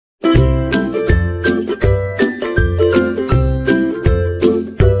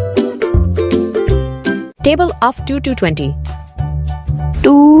Table of 2 to 20.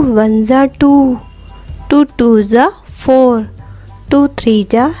 2 1s are 2, 2 2s are 4, 2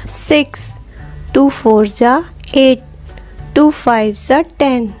 3s are 6, 2 4s are 8, 2 5s are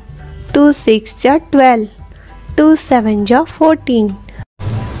 10, 2 6s are 12, 2 7s are 14,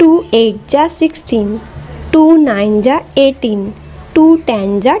 2 8s are 16, 2 9s are 18, 2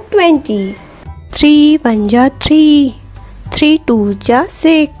 10s are 20. 3 1s are 3, 3 2s are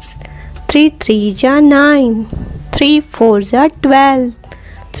 6, 3 3s are 9, 3 4s are 12,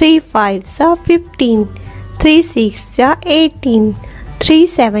 3 5s are 15, 3 6s are 18, 3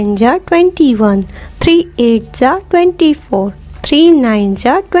 7s are 21, 3 8s are 24, 3 9s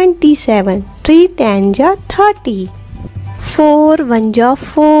are 27, 3 10s are 30. 4 1s are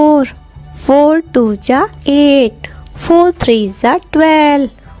 4, 4 2s are 8, 4 3s are 12,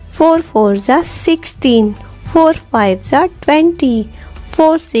 4 4s are 16, 4 5s are 20,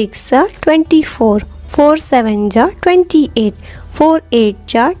 4 6s are 24, 4 7s are 28, 4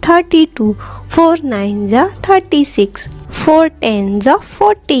 8s are 32, 4 9s are 36, 4 10s are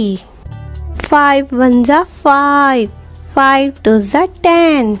 40. 5 1s are 5, 5 2s are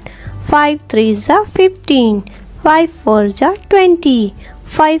 10, 5 3s are 15, 5 4s are 20,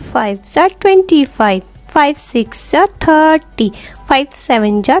 5 5s are 25, 5 6s are 30, 5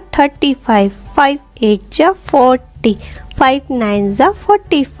 7s are 35, 5 8s are 40, 5 9s are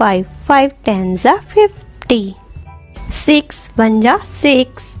 45, 5 10s are 50. 6 1s are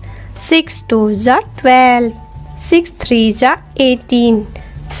 6, 6 2s are 12, 6 3s are 18,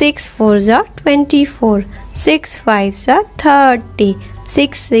 6 4s are 24, 6 5s are 30,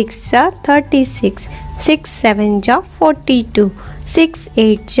 6 6s are 36, 6 7s are 42, 6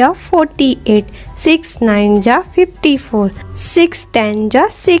 8s are 48, 6 9s are 54, 6 10s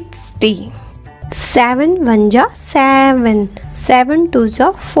are 60. 7 1s are 7, 7 2s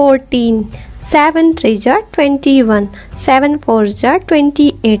are 14, 7 3s are 21, 7 4s are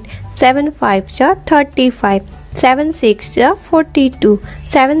 28, 7 5s are 35, 7 6s are 42,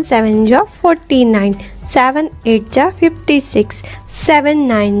 7 7s are 49, 7 8s are 56, 7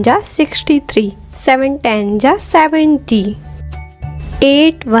 9s are 63, 7 10s are 70.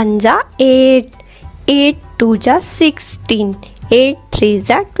 8 1s are 8, 8 2s are 16, 8 3s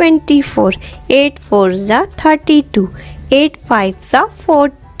are 24, 8 4s are 32, 8 5s are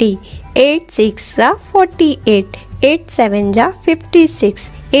 40, 8 6s are 48, 8 7s are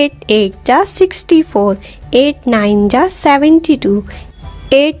 56, 8 8s are 64, 8 9s are 72,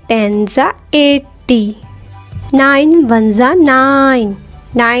 8 10s are 80. 9 1s are 9,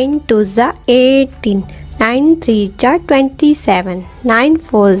 9 2s are 18, 9 3s are 27, 9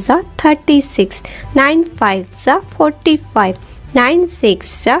 4s are 36, 9 5s are 45, 9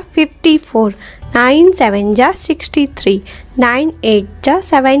 6s are 54, 9 7s are 63, 9 8s are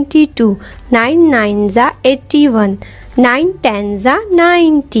 72, 9 9s are 81, 9 10s are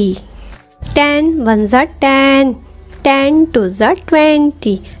 90. 10 1s are 10, 10 2s are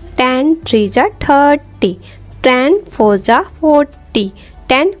 20, 10 3s are 30, 10 4s are 40,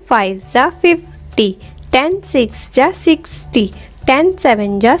 10 5s are 50, 10 6s are 60, 10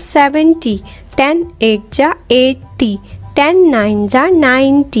 7s are 70, 10 8s are 80, 10 9s are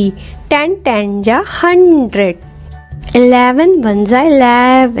 90, 10 10s are 100. 11 1s are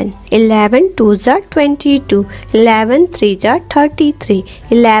 11, 11 2s are 22, 11 3s are 33,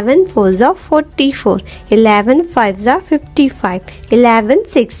 11 4s are 44, 11 5s are 55, 11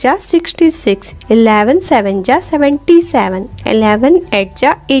 6s are 66, 11 7s are 77, 11 8s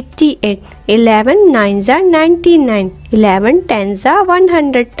are 88, 11 9s are 99, 11 10s are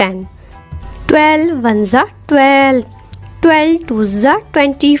 110. 12 1s are 12, 12 2s are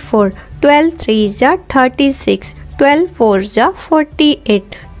 24, 12 3s are 36, 12 4s are 48,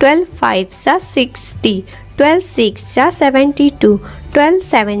 12 5s are 60, 12 6s are 72, 12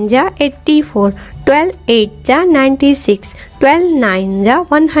 7s are 84, 12 8s are 96, 12 9s are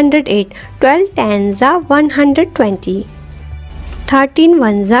 108, 12 10s are 120. 13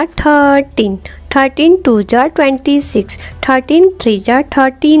 1s are 13, 13 2s are 26, 13 3s are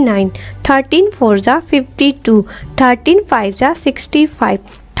 39, 13 4s are 52, 13 5s are 65,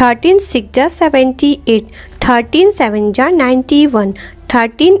 13 6s are 78, 13 7s are 91,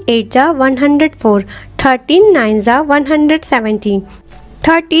 13 8s are 104, 13 9s are 117,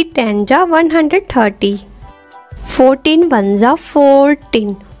 30 10s are 130. 14 1s are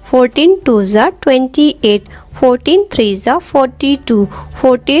 14, 14 2s are 28, 14 3s are 42,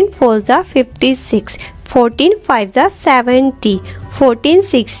 14 4s are 56, 14 5s are 70, 14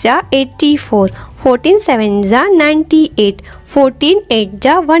 6s are 84, 14 7s are 98, 14 8s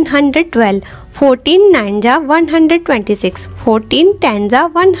are 112, 14 9s are 126, 14 10s are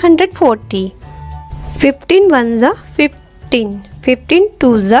 140. 15 1 जा 15, 15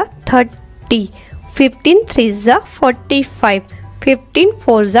 2 जा 30, 15 3 जा 45, 15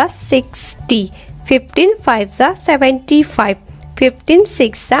 4 जा 60, 15 5 जा 75, 15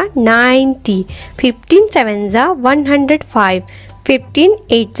 6 जा 90, 15 7 जा 105, 15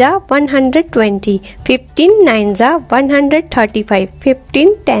 8 जा 120, 15 9 जा 135,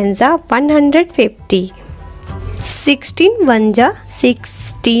 15 10 जा 150, 16 1 जा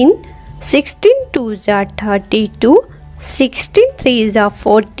 16, 16 2 जा 32, 16 3 जा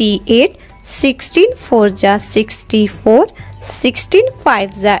 48, 16 4 जा 64, 16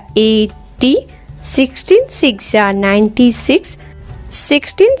 5 जा 80, 16 6 जा 96,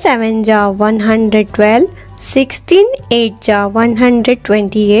 16 7 जा 112, 16 8 जा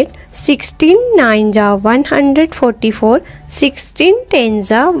 128, 16 9 जा 144, 16 10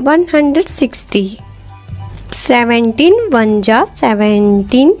 जा 160, 17 1 जा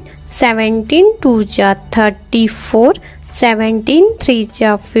 17, 17 2 जा 34, 17 3 जा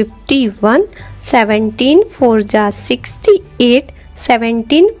 51, 17 4 जा 68,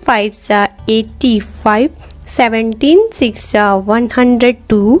 17 5 जा 85, 17 6 जा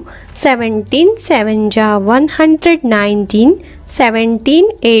 102, 17 7 जा 119, 17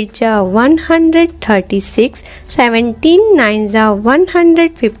 8 जा 136, 17 9 जा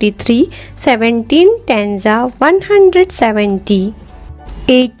 153, 17 10 जा 170,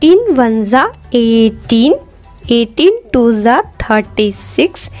 18 1 जा 18, 18 2 जा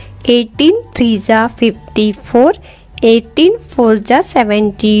 36, 18 3 जा 54, 18 4 जा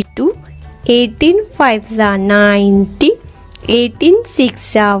 72, 18 5 जा 90, 18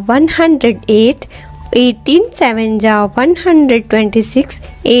 6 जा 108, 18 7 जा 126,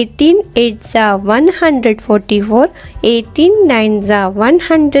 18 8 जा 144, 18 9 जा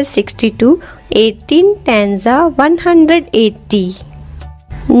 162, 18 10 जा 180,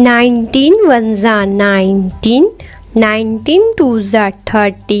 19 1 जा 19, 19 2 जा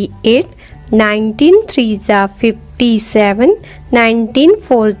 38, 19 3 जा 57, 19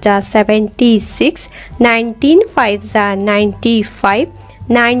 4 जा 76, 19 5 जा 95,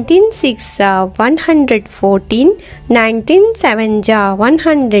 19 6 जा 114, 19 7 जा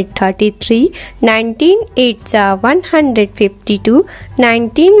 133, 19 8 जा 152,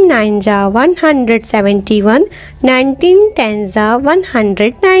 19 9 जा 171, 19 10 जा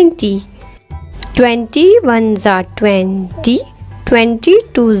 190, 21 जा 20,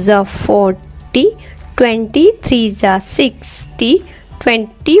 22 जा 40, 23 जा 60,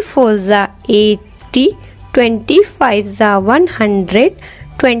 24 जा 80, 25 जा 100,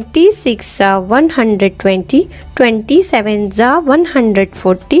 26 जा 120, 27 जा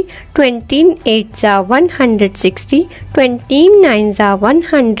 140, 28 जा 160, 29 जा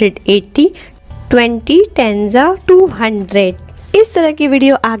 180, 20 10 जा 200। इस तरह की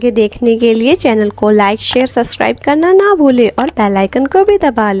वीडियो आगे देखने के लिए चैनल को लाइक शेयर सब्सक्राइब करना ना भूलें और बेल आइकन को भी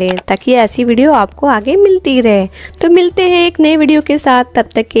दबा लें ताकि ऐसी वीडियो आपको आगे मिलती रहे। तो मिलते हैं एक नए वीडियो के साथ, तब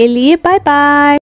तक के लिए बाय बाय।